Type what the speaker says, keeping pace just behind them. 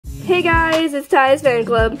Hey guys, it's Ty's Fan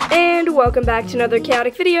Club, and welcome back to another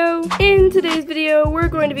chaotic video. In today's video, we're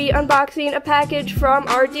going to be unboxing a package from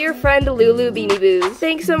our dear friend Lulu Beanie Boos.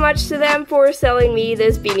 Thanks so much to them for selling me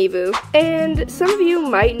this Beanie Boo. And some of you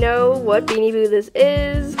might know what Beanie Boo this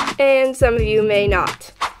is, and some of you may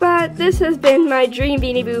not. But this has been my dream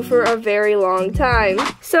Beanie Boo for a very long time.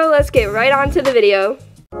 So let's get right on to the video.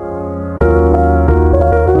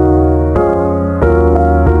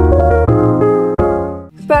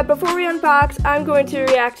 But before we unbox, I'm going to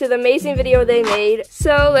react to the amazing video they made,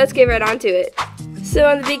 so let's get right on to it. So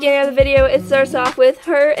in the beginning of the video, it starts off with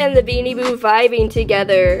her and the Beanie Boo vibing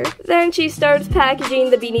together. Then she starts packaging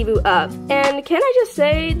the Beanie Boo up. And can I just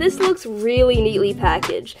say, this looks really neatly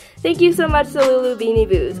packaged. Thank you so much to Lulu Beanie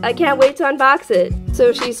Boos. I can't wait to unbox it.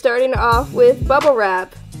 So she's starting off with bubble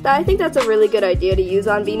wrap. I think that's a really good idea to use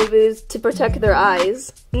on Beanie Boos to protect their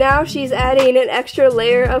eyes. Now she's adding an extra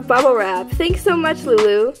layer of bubble wrap. Thanks so much,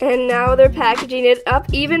 Lulu. And now they're packaging it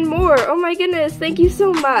up even more. Oh my goodness, thank you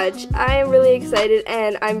so much. I am really excited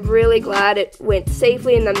and I'm really glad it went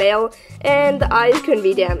safely in the mail and the eyes couldn't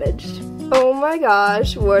be damaged. Oh my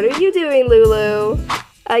gosh, what are you doing, Lulu?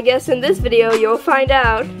 I guess in this video you'll find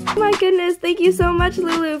out. Oh my goodness, thank you so much,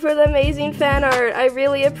 Lulu, for the amazing fan art. I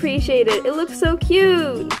really appreciate it. It looks so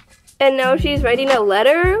cute. And now she's writing a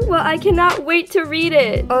letter? Well, I cannot wait to read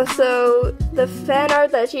it. Also, the fan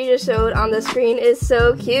art that she just showed on the screen is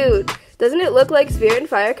so cute. Doesn't it look like Spirit and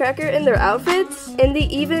Firecracker in their outfits? And they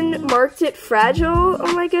even marked it fragile?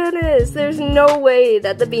 Oh my goodness, there's no way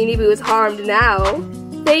that the Beanie Boo is harmed now.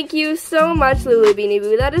 Thank you so much, Lulu Beanie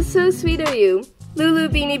Boo. That is so sweet of you. Lulu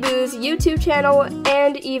Beanie Boo's YouTube channel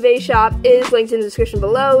and eBay shop is linked in the description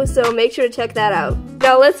below, so make sure to check that out.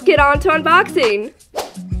 Now let's get on to unboxing!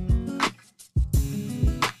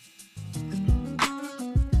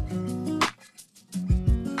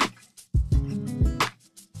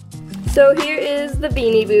 So here is the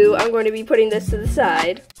Beanie Boo. I'm going to be putting this to the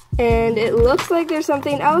side. And it looks like there's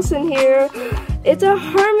something else in here. It's a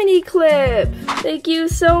harmony clip! Thank you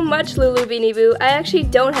so much, Lulu Beanie Boo. I actually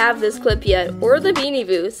don't have this clip yet, or the Beanie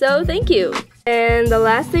Boo, so thank you. And the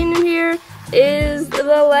last thing in here is the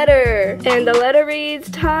letter. And the letter reads,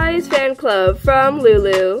 Ty's Fan Club from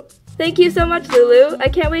Lulu. Thank you so much, Lulu. I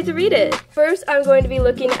can't wait to read it. First, I'm going to be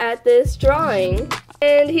looking at this drawing.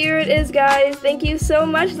 And here it is, guys. Thank you so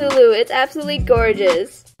much, Lulu. It's absolutely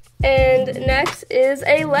gorgeous. And next is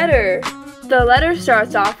a letter. The letter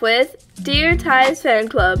starts off with, Dear Ty's Fan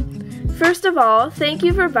Club, first of all, thank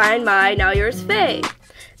you for buying my Now Yours Faye.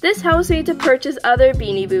 This helps me to purchase other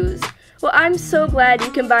Beanie Boos. Well, I'm so glad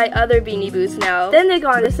you can buy other Beanie Boos now. Then they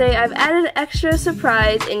go on to say, I've added an extra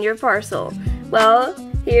surprise in your parcel. Well,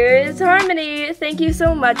 here is Harmony. Thank you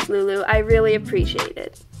so much, Lulu. I really appreciate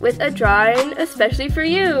it. With a drawing, especially for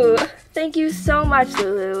you. Thank you so much,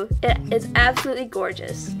 Lulu. It is absolutely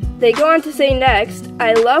gorgeous. They go on to say next,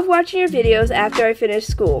 I love watching your videos after I finish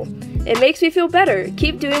school. It makes me feel better.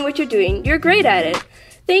 Keep doing what you're doing. You're great at it.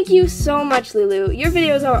 Thank you so much, Lulu. Your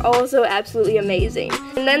videos are also absolutely amazing.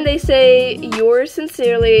 And then they say, yours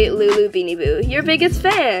sincerely, Lulu Beanie Boo, your biggest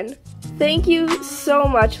fan. Thank you so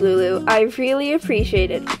much, Lulu. I really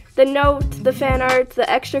appreciate it. The note, the fan art, the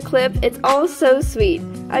extra clip, it's all so sweet.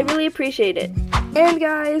 I really appreciate it. And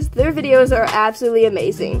guys, their videos are absolutely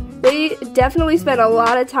amazing. They definitely spend a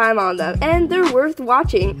lot of time on them, and they're worth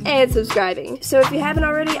watching and subscribing. So if you haven't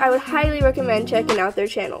already, I would highly recommend checking out their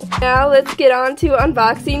channel. Now let's get on to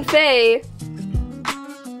unboxing Faye.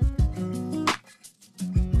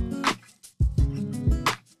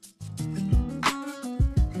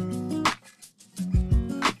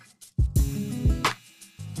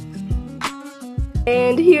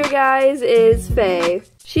 And here, guys, is Faye.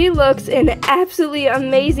 She looks in absolutely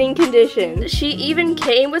amazing condition. She even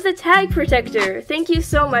came with a tag protector. Thank you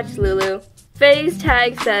so much, Lulu. Faye's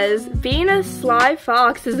tag says, being a sly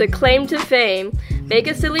fox is a claim to fame. Make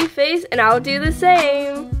a silly face and I'll do the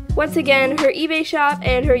same. Once again, her eBay shop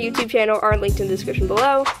and her YouTube channel are linked in the description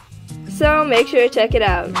below. So make sure to check it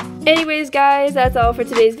out. Anyways, guys, that's all for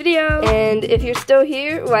today's video. And if you're still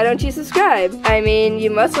here, why don't you subscribe? I mean, you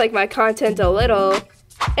must like my content a little.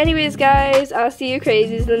 Anyways, guys, I'll see you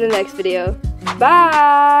crazies in the next video.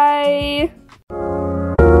 Bye!